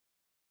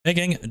Hey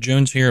gang,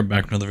 Jones here,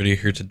 back with another video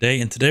here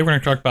today, and today we're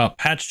going to talk about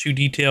patch 2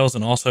 details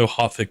and also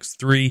hotfix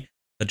 3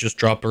 that just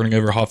dropped. We're going to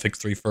go over hotfix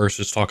 3 first,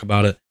 just talk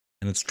about it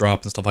and its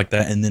dropped and stuff like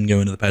that, and then go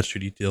into the patch 2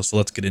 details, so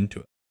let's get into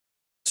it.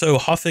 So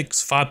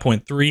hotfix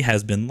 5.3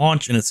 has been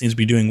launched and it seems to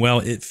be doing well.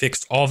 It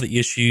fixed all the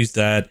issues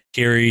that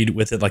carried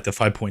with it, like the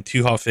 5.2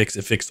 hotfix.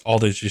 It fixed all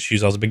those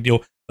issues. That was a big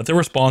deal, but their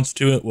response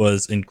to it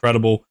was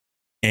incredible,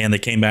 and they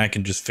came back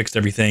and just fixed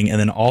everything. And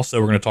then also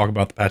we're going to talk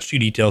about the patch 2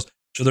 details,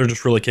 so they're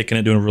just really kicking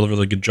it, doing a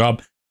really good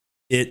job.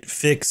 It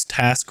fixed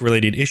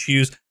task-related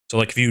issues. So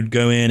like if you'd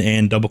go in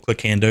and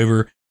double-click hand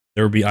over,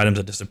 there would be items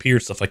that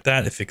disappeared, stuff like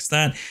that. It fixed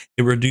that.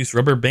 It reduced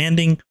rubber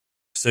banding.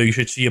 So you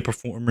should see a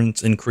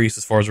performance increase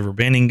as far as rubber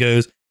banding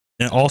goes.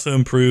 And it also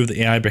improved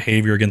the AI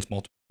behavior against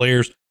multiple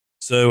players.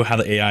 So how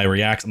the AI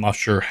reacts, I'm not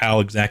sure how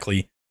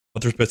exactly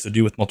what they're supposed to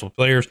do with multiple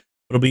players,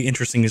 but it'll be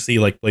interesting to see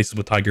like places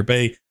with Tiger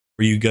Bay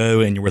where you go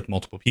and you're with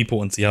multiple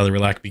people and see how they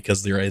react,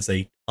 because there is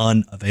a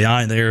ton of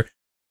AI there.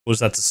 We'll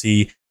just have to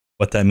see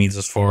what that means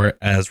as far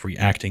as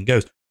reacting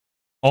goes.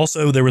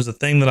 Also, there was a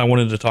thing that I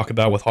wanted to talk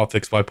about with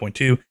hotfix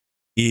 5.2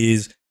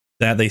 is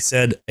that they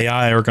said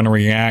AI are going to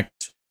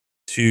react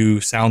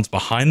to sounds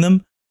behind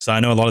them. So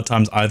I know a lot of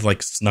times I've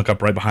like snuck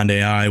up right behind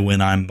AI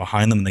when I'm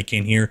behind them and they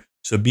can't hear.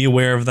 So be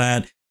aware of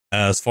that.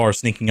 As far as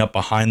sneaking up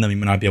behind them, you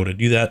may not be able to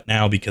do that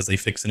now because they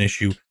fixed an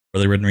issue where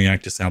they wouldn't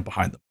react to sound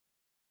behind them.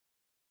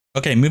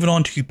 Okay, moving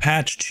on to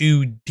patch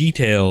 2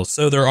 details.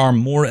 So there are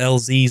more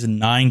LZs,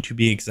 9 to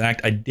be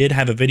exact. I did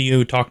have a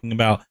video talking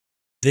about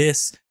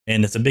this,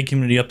 and it's a big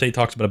community update,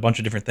 talks about a bunch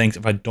of different things.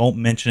 If I don't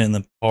mention it in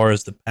the far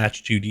as the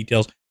patch 2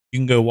 details, you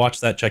can go watch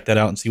that, check that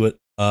out, and see what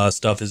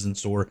stuff is in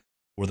store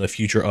for the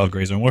future of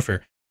Gray Zone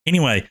Warfare.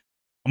 Anyway,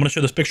 I'm going to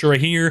show this picture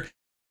right here.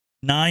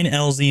 9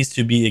 LZs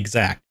to be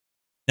exact.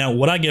 Now,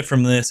 what I get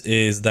from this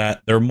is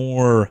that they're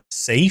more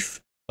safe,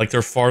 like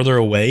they're farther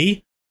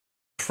away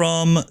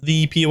from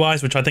the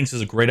POIs, which I think is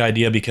a great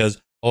idea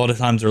because a lot of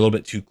times they're a little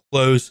bit too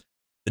close.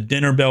 The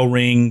dinner bell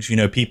rings, you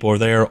know, people are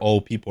there,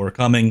 old people are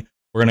coming.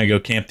 We're going to go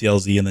camp the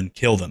LZ and then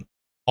kill them.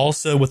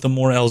 Also, with the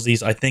more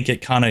LZs, I think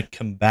it kind of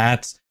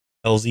combats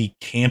LZ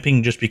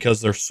camping just because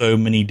there's so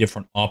many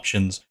different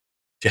options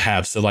to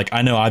have. So like,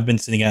 I know I've been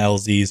sitting at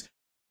LZs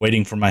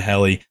waiting for my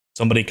heli.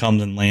 Somebody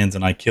comes and lands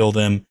and I kill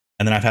them.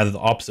 And then I've had it the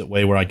opposite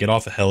way where I get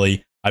off a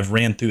heli. I've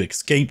ran through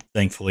escape,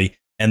 thankfully.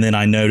 And then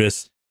I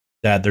notice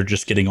that they're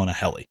just getting on a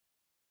heli.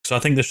 So I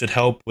think this should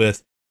help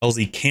with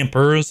LZ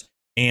campers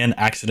and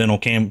accidental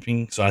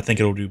camping. So I think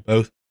it'll do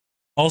both.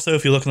 Also,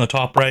 if you look on the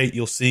top right,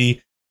 you'll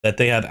see that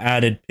they have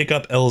added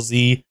pickup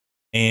LZ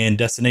and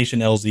destination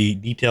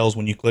LZ details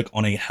when you click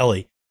on a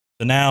heli.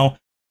 So now,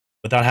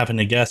 without having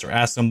to guess or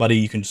ask somebody,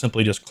 you can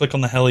simply just click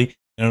on the heli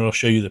and it'll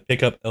show you the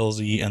pickup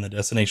LZ and the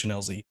destination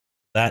LZ.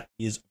 That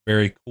is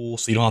very cool.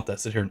 So you don't have to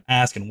sit here and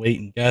ask and wait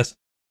and guess.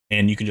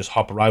 And you can just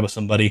hop a ride with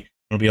somebody.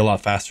 It'll be a lot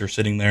faster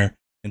sitting there.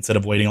 Instead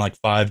of waiting like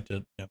 5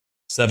 to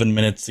 7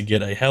 minutes to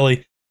get a heli,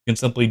 you can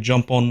simply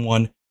jump on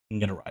one and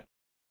get a ride.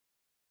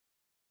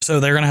 So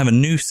they're going to have a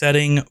new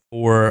setting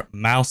for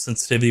mouse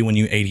sensitivity when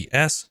you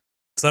ADS.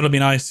 So that'll be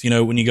nice, you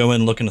know, when you go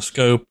in, look in a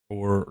scope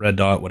or red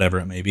dot, whatever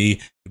it may be,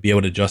 you'll be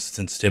able to adjust the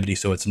sensitivity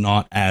so it's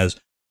not as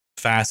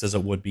fast as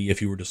it would be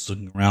if you were just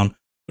looking around,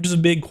 which is a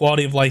big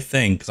quality of life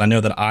thing, because I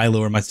know that I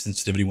lower my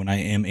sensitivity when I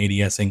am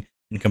ADSing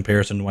in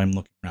comparison to when I'm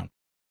looking around.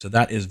 So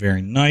that is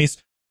very nice.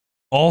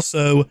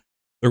 Also,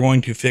 they're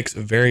going to fix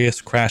various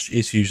crash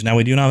issues. Now,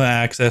 we do not have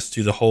access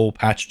to the whole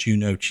patch 2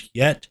 notes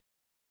yet,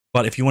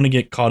 but if you want to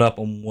get caught up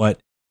on what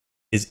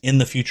is in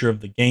the future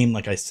of the game,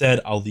 like I said,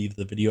 I'll leave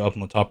the video up on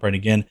the top right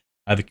again.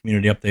 I have a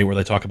community update where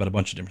they talk about a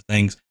bunch of different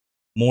things,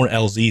 more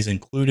LZs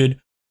included,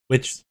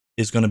 which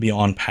is going to be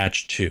on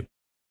patch 2.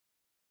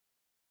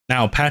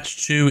 Now,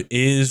 patch 2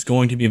 is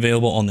going to be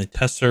available on the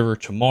test server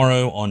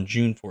tomorrow on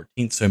June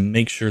 14th, so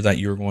make sure that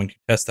you're going to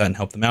test that and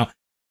help them out.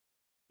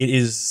 It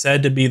is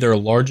said to be their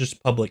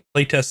largest public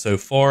playtest so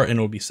far, and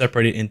it will be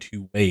separated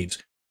into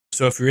waves.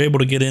 So if you're able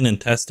to get in and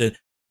test it,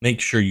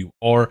 make sure you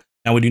are.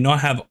 Now, we do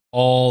not have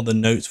all the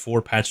notes for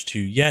patch 2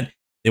 yet.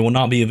 They will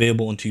not be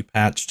available until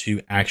patch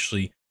 2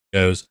 actually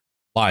goes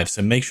live.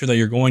 So make sure that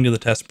you're going to the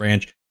test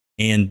branch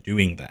and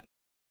doing that.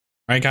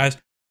 All right, guys,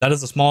 that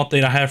is a small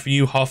update I have for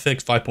you.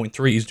 Hotfix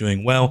 5.3 is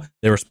doing well.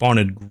 They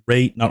responded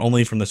great, not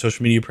only from the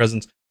social media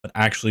presence, but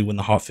actually when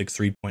the Hotfix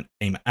 3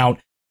 came out,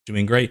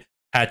 doing great.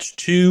 Patch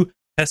 2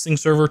 testing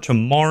server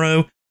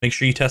tomorrow. Make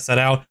sure you test that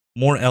out.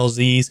 More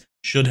LZs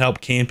should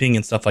help camping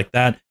and stuff like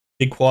that.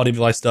 Big quality of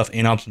life stuff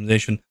and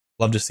optimization.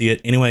 Love to see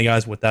it. Anyway,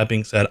 guys, with that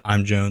being said,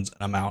 I'm Jones and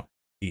I'm out.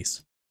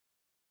 Peace.